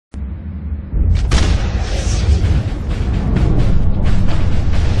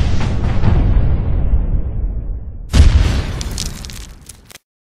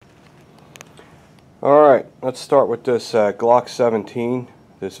Alright, let's start with this Glock 17,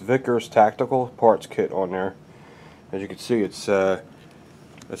 this Vickers Tactical parts kit on there. As you can see, it's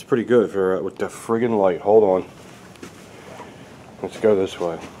pretty good for with the friggin' light. Hold on. Let's go this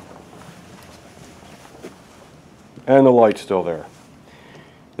way. And the light's still there.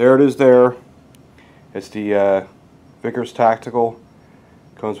 There it is there. It's the Vickers Tactical.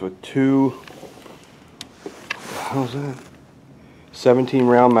 Comes with two, how's that? 17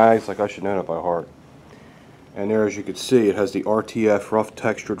 round mags, like I should know that by heart. And there, as you can see, it has the RTF rough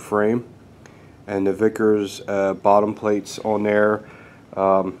textured frame and the Vickers bottom plates on there,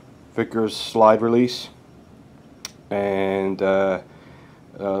 Vickers slide release, and the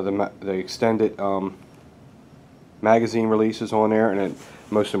extended magazine releases on there, and then,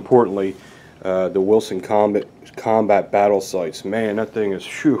 most importantly, the Wilson Combat battle sights. Man, that thing is,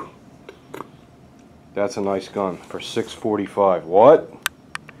 phew, that's a nice gun for $645. What?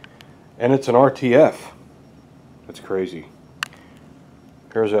 And it's an RTF. That's crazy.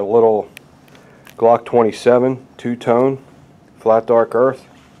 Here's a little Glock 27 two-tone flat dark earth,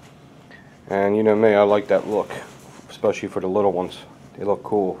 and you know me, I like that look, especially for the little ones. They look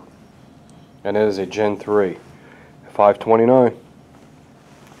cool. And it is a Gen 3 529.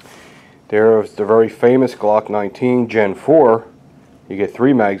 There's the very famous Glock 19 Gen 4. You get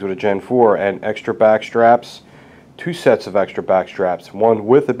 3 mags with a Gen 4 and extra back straps, 2 sets of extra back straps, one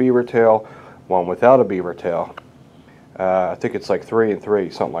with a beaver tail, one without a beaver tail. I think it's like 3 and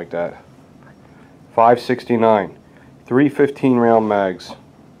 3, something like that. 569, 3 15 round mags.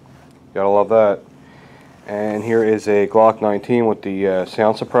 Gotta love that. And here is a Glock 19 with the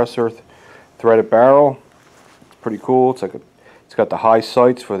sound suppressor, threaded barrel. It's pretty cool. It's like it's got the high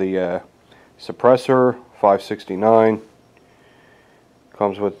sights for the suppressor. 569.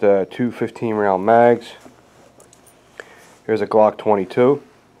 Comes with 2 15 round mags. Here's a Glock 22.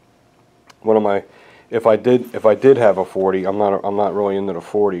 One of my, if I did have a 40, I'm not really into the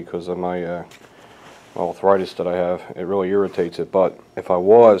 40 because of my arthritis that I have. It really irritates it. But if I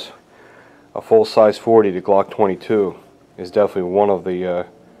was a full size 40, the Glock 22 is definitely one of the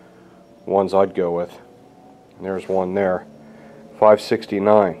ones I'd go with. And there's one there,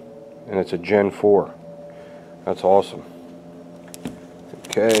 569, and it's a Gen 4. That's awesome.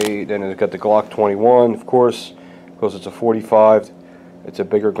 Okay, then it's got the Glock 21, of course, because it's a 45. It's a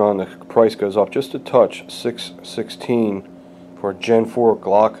bigger gun. The price goes up just a touch, $616 for a Gen 4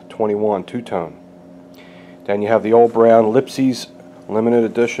 Glock 21 two-tone. Then you have the old brown Lipsey's limited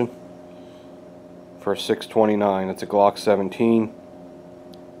edition for $629. It's a Glock 17.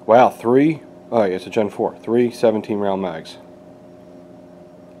 Wow, 3. Oh, yeah, it's a Gen 4. 3 17 round mags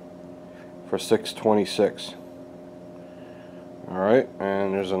for $626. Alright,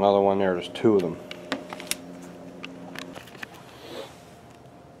 and there's another one there. There's 2 of them.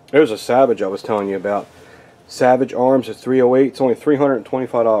 There's a Savage I was telling you about. Savage Arms at 308. It's only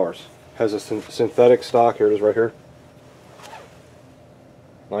 $325. Has a synthetic stock. Here it is right here.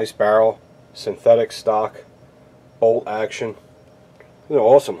 Nice barrel. Synthetic stock. Bolt action. It's an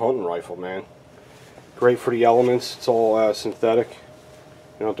awesome hunting rifle, man. Great for the elements. It's all synthetic.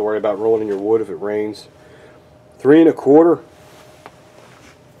 You don't have to worry about rolling in your wood if it rains. 3 1/4.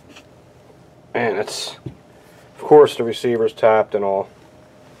 Man, it's, of course, the receiver's tapped and all.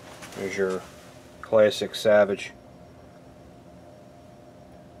 There's your classic Savage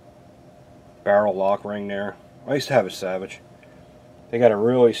barrel lock ring there. I used to have a Savage. They got a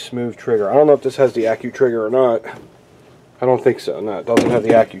really smooth trigger. I don't know if this has the Accu-Trigger or not. I don't think so. No, it doesn't have the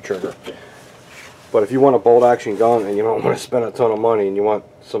Accu-Trigger. But if you want a bolt action gun and you don't want to spend a ton of money and you want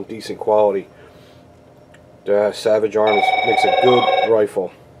some decent quality, the Savage Arms makes a good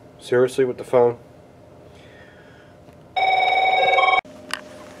rifle. Seriously with the phone?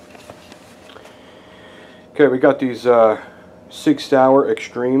 Okay, we got these Sig Sauer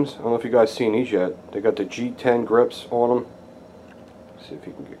Extremes. I don't know if you guys seen these yet. They got the G10 grips on them. Let's see if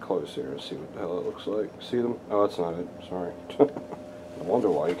you can get close here and see what the hell it looks like. See them? Oh, that's not it. Sorry. I wonder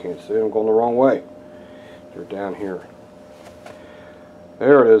why you can't see them. I'm going the wrong way. They're down here.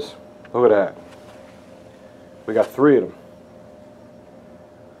 There it is. Look at that. We got 3 of them.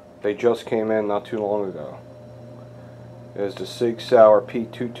 They just came in not too long ago. There's the Sig Sauer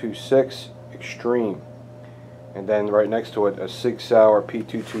P226 Extreme. And then right next to it, a Sig Sauer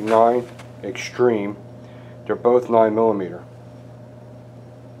P229 Extreme. They're both 9mm.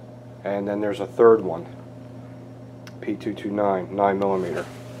 And then there's a third one, P229, 9mm.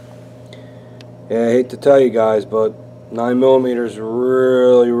 Yeah, I hate to tell you guys, but 9mm is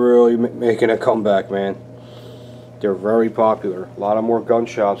really making a comeback, man. They're very popular. A lot of more gun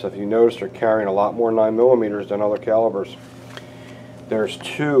shops, if you notice, are carrying a lot more 9mm than other calibers. There's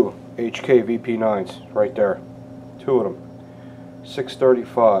 2 HK VP9s right there. Two of them.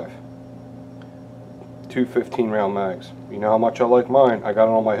 635. Two 15-round mags. You know how much I like mine. I got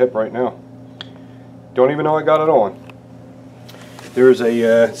it on my hip right now. Don't even know I got it on. There's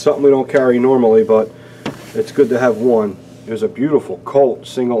a something we don't carry normally, but it's good to have one. There's a beautiful Colt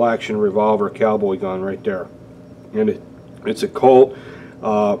single action revolver cowboy gun right there, and it's a Colt.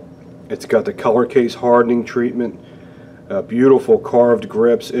 It's got the color case hardening treatment, beautiful carved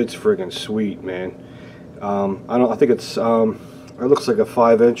grips. It's friggin' sweet, man. I think it's it looks like a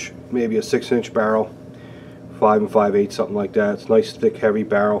 5-inch, maybe a 6-inch barrel, 5 5/8, something like that. It's nice, thick, heavy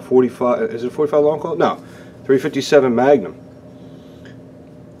barrel. 45. Is it 45 long Colt? No, 357 Magnum.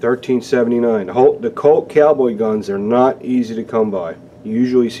 1379. The Colt cowboy guns are not easy to come by. You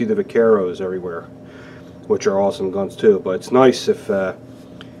usually see the Vaqueros everywhere, which are awesome guns too. But it's nice if I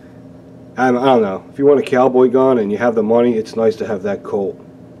don't know, if you want a cowboy gun and you have the money, it's nice to have that Colt.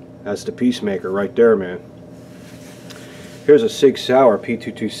 That's the peacemaker right there, man. Here's a Sig Sauer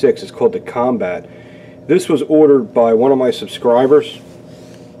P226. It's called the Combat. This was ordered by one of my subscribers,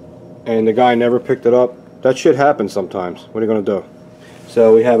 and the guy never picked it up. That shit happens sometimes. What are you gonna do?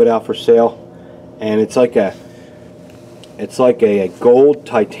 So we have it out for sale, and it's like a gold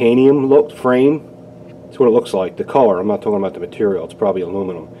titanium look frame. That's what it looks like. The color. I'm not talking about the material. It's probably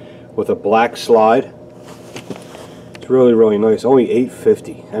aluminum with a black slide. It's really, really nice. Only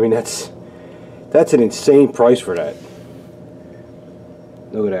 $850. I mean, that's an insane price for that.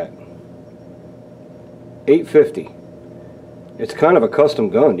 Look at that. $850. It's kind of a custom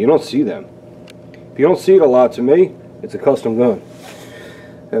gun. You don't see them. If you don't see it a lot, to me, it's a custom gun.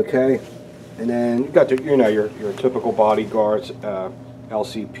 Okay, and then you got the, your typical bodyguards,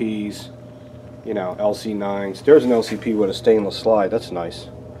 LCPs, LC9s. There's an LCP with a stainless slide. That's nice.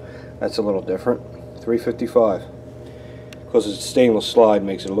 That's a little different. $355. Because it's stainless slide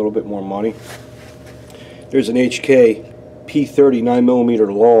makes it a little bit more money. There's an HK P30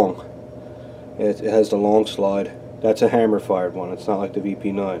 9mm long. It has the long slide. That's a hammer fired one. It's not like the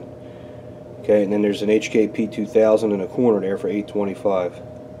VP9. Okay, and then there's an HK P2000 in a corner there for $825.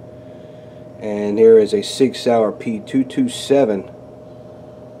 And there is a Sig Sauer P227.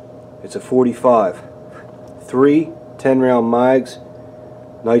 It's a 45. 3 10-round mags,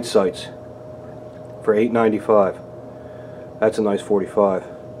 night sights for $895. That's a nice 45.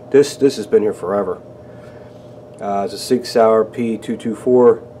 This has been here forever. It's a Sig Sauer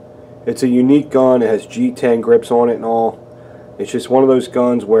P224. It's a unique gun. It has G10 grips on it and all. It's just one of those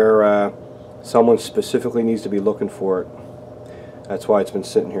guns where someone specifically needs to be looking for it. That's why it's been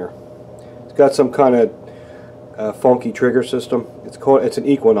sitting here. It's got some kind of funky trigger system. It's an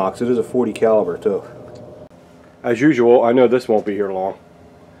Equinox. It is a 40 caliber too. As usual, I know this won't be here long.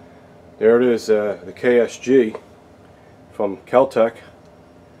 There it is, the KSG from Keltec,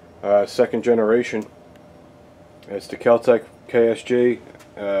 second generation. It's the Keltec KSG.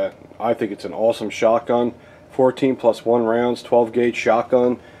 I think it's an awesome shotgun. 14 plus 1 rounds, 12 gauge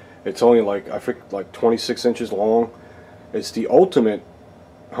shotgun. It's only I think like 26 inches long. It's the ultimate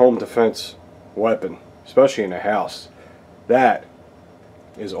home defense weapon, especially in a house. That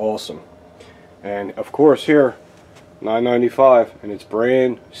is awesome. And of course here, $9.95, and it's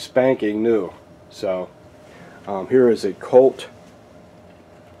brand spanking new. So here is a Colt.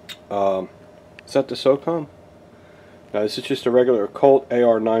 Is that the SOCOM? No, this is just a regular Colt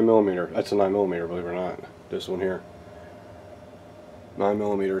AR 9mm. That's a 9mm, believe it or not. This one here, 9mm,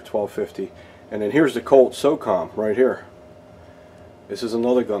 1250. And then here's the Colt SOCOM right here. This is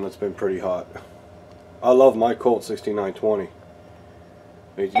another gun that's been pretty hot. I love my Colt 6920.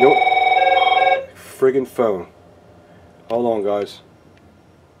 Friggin' phone. Hold on, guys.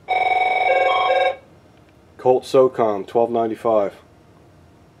 Colt SOCOM, $12.95.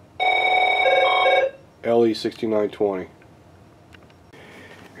 LE 6920.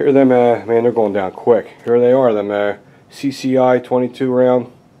 Here are them, man, they're going down quick. Here they are, them CCI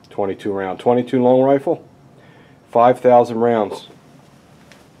 22 long rifle. 5,000 rounds.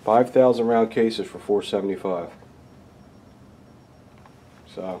 5,000 round cases for $475.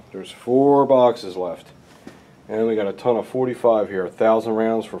 So there's 4 boxes left. And we got a ton of 45 here. 1,000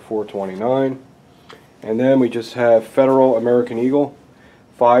 rounds for $429. And then we just have Federal American Eagle.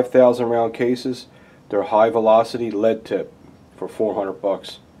 5,000 round cases. They're high velocity lead tip for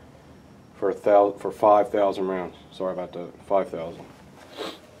 $400 for 5,000 rounds. Sorry about that, 5,000.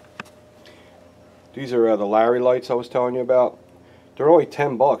 These are the Larry lights I was telling you about. They're only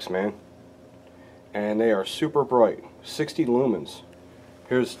 $10, man, and they are super bright. 60 lumens.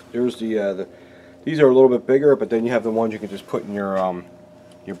 Here's the these are a little bit bigger, but then you have the ones you can just put in your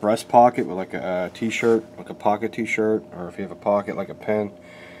breast pocket with like a t-shirt, like a pocket t-shirt, or if you have a pocket like a pen.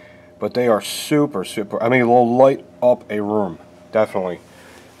 But they are super, super, I mean, they'll light up a room, definitely,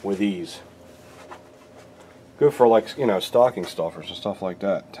 with these. Good for, like, you know, stocking stuffers and stuff like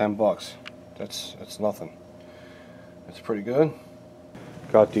that. $10. That's nothing. That's pretty good.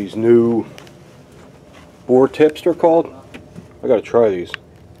 Got these new boar tips, they're called. I gotta try these.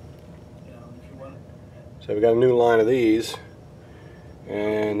 So we got a new line of these,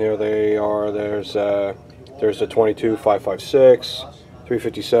 and there they are. There's the 22 5.56,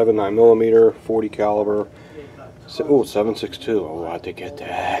 357 9mm, 40 caliber. Oh, 7.62. Oh, I had to get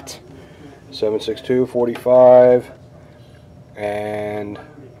that. 7.62, 45, and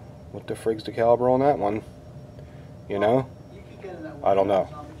what the frig's the caliber on that one? You know, I don't know.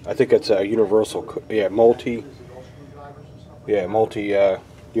 I think it's a universal. Yeah, multi.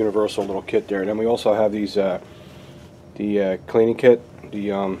 Universal little kit there. And then we also have these the cleaning kit,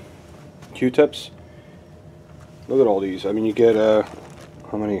 the Q-tips. Look at all these. I mean, you get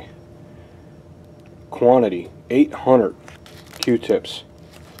how many? Quantity 800 Q-tips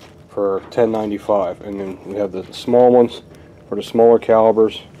for $10.95, and then we have the small ones for the smaller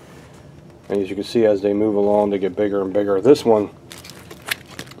calibers. And as you can see, as they move along, they get bigger and bigger. This one,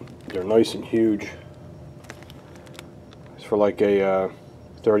 they're nice and huge. It's for like a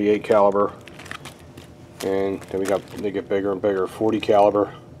 38 caliber, and then they get bigger and bigger. 40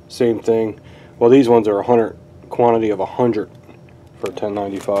 caliber, same thing. Well, these ones are 100 quantity of 100 for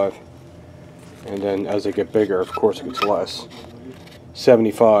 $10.95, and then as they get bigger, of course, it gets less.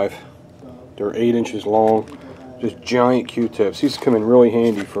 75. They're 8 inches long, just giant Q-tips. These come in really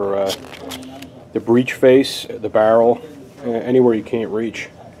handy for the breech face, the barrel, anywhere you can't reach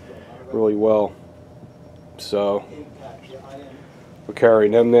really well. So we're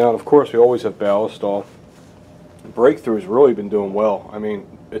carrying them now. Of course, we always have Ballistol. Breakthrough's really been doing well. I mean,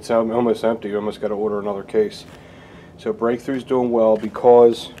 it's almost empty. You almost got to order another case. So Breakthrough's doing well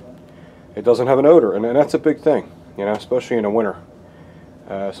because it doesn't have an odor, and that's a big thing, you know, especially in the winter.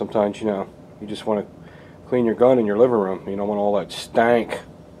 Sometimes, you know, you just want to clean your gun in your living room. You don't want all that stank. You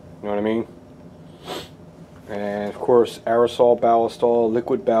know what I mean? And of course, aerosol Ballistol,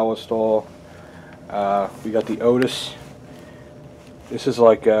 liquid Ballistol. We got the Otis. This is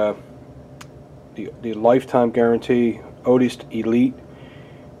like the lifetime guarantee Otis Elite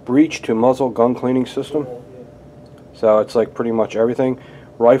breech to muzzle gun cleaning system. So it's like pretty much everything.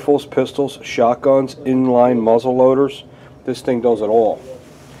 Rifles, pistols, shotguns, inline muzzle loaders. This thing does it all.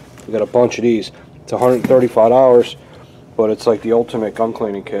 We got a bunch of these. It's $135, but it's like the ultimate gun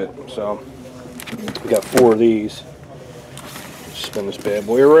cleaning kit. So we got 4 of these. Spin this bad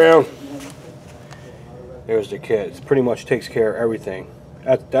boy around. There's the kit. It pretty much takes care of everything.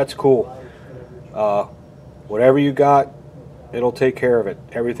 That's cool. Whatever you got, it'll take care of it.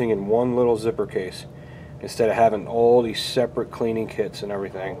 Everything in one little zipper case, instead of having all these separate cleaning kits and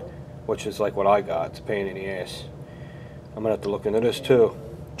everything, which is like what I got. It's a pain in the ass. I'm gonna have to look into this too.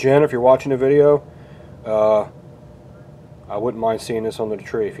 Jen, if you're watching the video, I wouldn't mind seeing this under the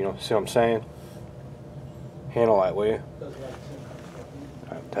tree, if you know, see what I'm saying. Handle that, will you?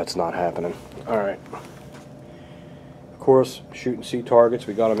 That's not happening. Alright. Of course, shoot and see targets.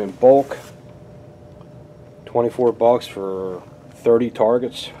 We got them in bulk. $24 for 30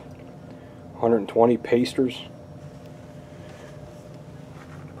 targets. 120 pasters.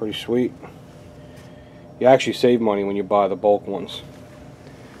 Pretty sweet. You actually save money when you buy the bulk ones.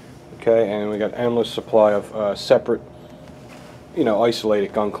 Okay, and we got endless supply of separate, you know,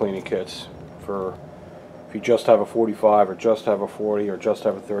 isolated gun cleaning kits for if you just have a 45 or just have a 40 or just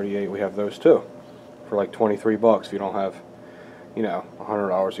have a 38. We have those too for like $23. If you don't have, you know,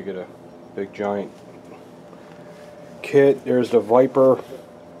 $100, you get a big giant kit. There's the Viper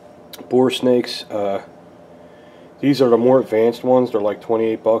bore snakes. These are the more advanced ones. They're like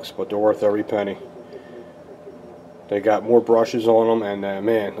 $28, but they're worth every penny. They got more brushes on them, and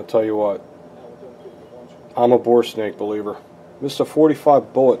man, I'll tell you what, I'm a bore snake believer. Mr.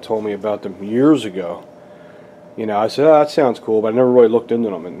 45 Bullet told me about them years ago. You know, I said, oh, that sounds cool, but I never really looked into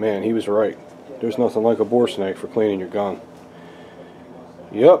them, and man, he was right. There's nothing like a bore snake for cleaning your gun.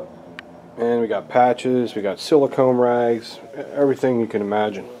 Yep. And we got patches, we got silicone rags, everything you can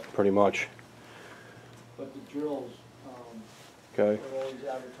imagine, pretty much. But the drills, okay. they're always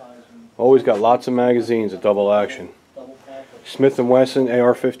advertising. Always got lots of magazines at Double Action. Double pack. Smith & Wesson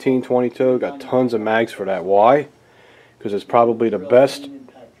AR-15 22, got tons of mags for that. Why? Because it's probably the best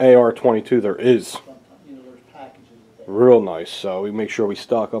AR-22 there is. Real nice, so we make sure we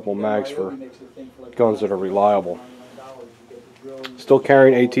stock up on mags for guns that are reliable. Still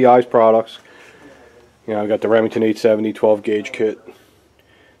carrying ATI's products. You know, I got the Remington 870 12 gauge kit.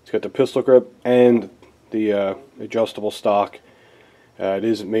 It's got the pistol grip and the adjustable stock. It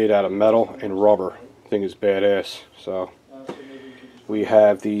is made out of metal and rubber. Thing is badass. So So maybe we could just. we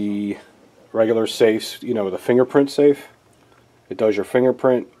have the regular safes, you know, the fingerprint safe. It does your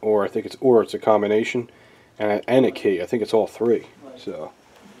fingerprint, or I think it's a combination, and a key. I think it's all three. So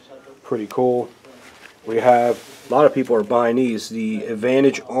pretty cool. We have a lot of people are buying these, the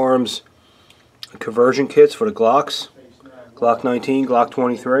Advantage Arms conversion kits for the Glocks, Glock 19, Glock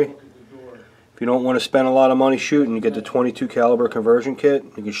 23. If you don't want to spend a lot of money shooting, you get the 22 caliber conversion kit.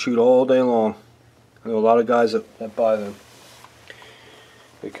 You can shoot all day long. I know a lot of guys that buy them.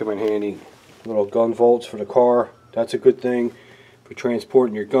 They come in handy. Little gun vaults for the car. That's a good thing for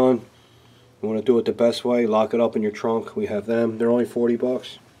transporting your gun. You want to do it the best way, lock it up in your trunk. We have them. They're only 40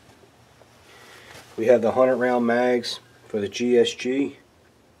 bucks. We have the 100 round mags for the GSG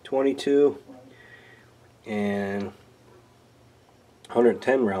 22 and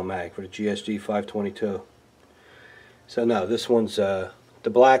 110 round mag for the GSG 522. So no, this one's the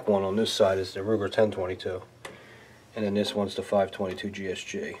black one on this side is the Ruger 1022, and then this one's the 522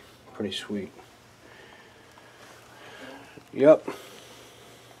 GSG. Pretty sweet. Yep.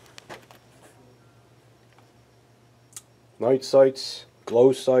 Night sights,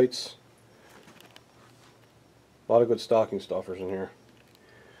 glow sights. A lot of good stocking stuffers in here.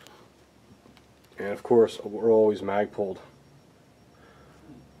 And of course, we're always mag pulled.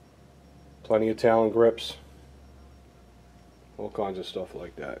 Plenty of Talon grips. All kinds of stuff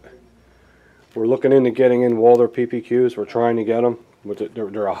like that. We're looking into getting in Walther PPQs. We're trying to get them.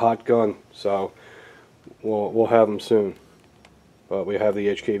 They're a hot gun, so we'll have them soon. But we have the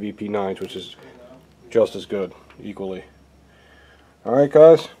HKVP 9s, which is just as good, equally. Alright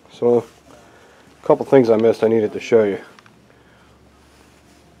guys, so a couple things I missed I needed to show you.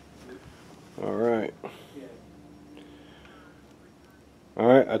 Alright.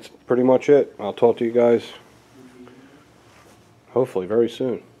 Alright, that's pretty much it. I'll talk to you guys hopefully very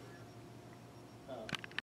soon.